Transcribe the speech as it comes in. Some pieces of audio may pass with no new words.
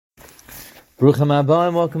Brucham Abba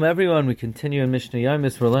and welcome everyone. We continue in Mishnah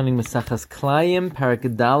Yomis. We're learning Mesachas Klayim, Parak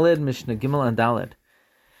Daled, Mishnah Gimel and Daled.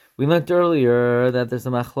 We learned earlier that there's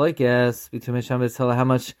a machlokes between Mishnah and Tzala how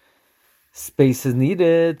much space is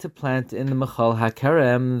needed to plant in the Mechal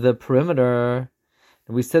HaKerem, the perimeter.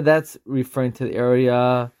 And we said that's referring to the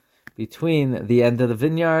area between the end of the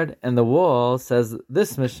vineyard and the wall. Says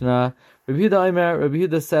this Mishnah, Rabbi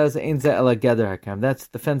Yehuda says, Ein ze ela geder HaKerem. That's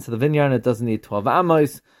the fence of the vineyard and it doesn't need 12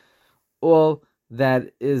 amos. All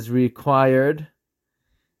that is required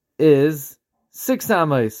is 6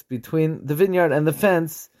 amos between the vineyard and the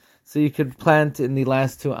fence, so you could plant in the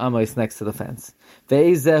last 2 amos next to the fence.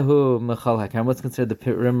 Ve'ezehu mechal hakram. What's considered the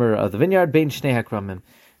perimeter of the vineyard? Bein shnei hakramim.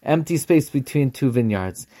 Empty space between 2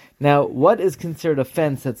 vineyards. Now, what is considered a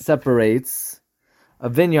fence that separates a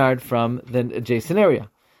vineyard from the adjacent area?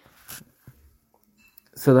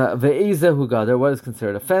 So the ve'ezehu gader, what is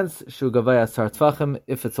considered a fence? Shu gavaya asar tfachim,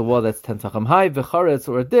 if it's a wall that's 10 tfachim high, v'charetz,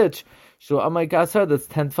 or a ditch, shu amay gasar, that's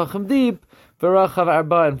 10 tfachim deep, v'rachav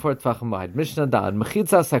arba, and 4 tfachim wide. Mishnah dad,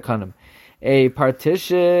 mechitza sakanim, a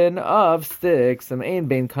partition of sticks, ein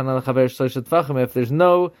bein kana l'chaver shlosh tfachim, if there's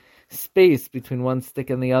no space between one stick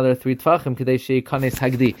and the other 3 tfachim, kadei shei kanes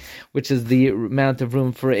hagdi, which is the amount of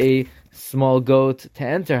room for a small goat to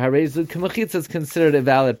enter. Harezu k'mechitza is considered a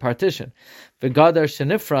valid partition. V'gadar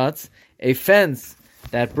shenifratz, a fence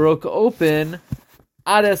that broke open,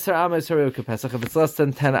 ad eser amos hareu pesach. If it's less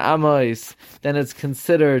than 10 amos, then it's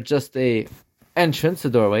considered just a entrance, a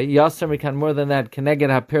doorway. Yasser mikan, more than that, keneged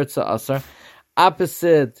hapirtza asar.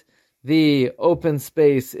 Opposite the open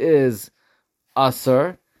space is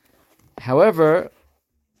asar. However,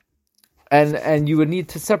 and you would need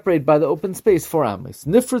to separate by the open space 4 amos.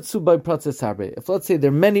 Nifritzu by pratzes harbe. If let's say there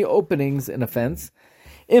are many openings in a fence,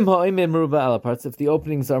 if the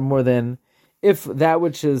openings are more than, if that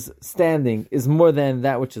which is standing is more than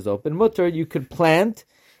that which is open, mutter, you could plant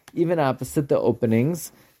even opposite the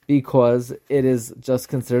openings because it is just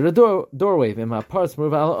considered a doorway. But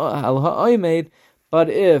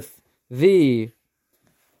if the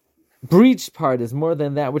breached part is more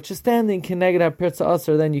than that which is standing,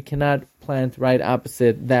 then you cannot plant right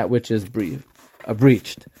opposite that which is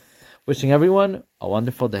breached. Wishing everyone a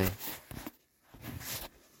wonderful day.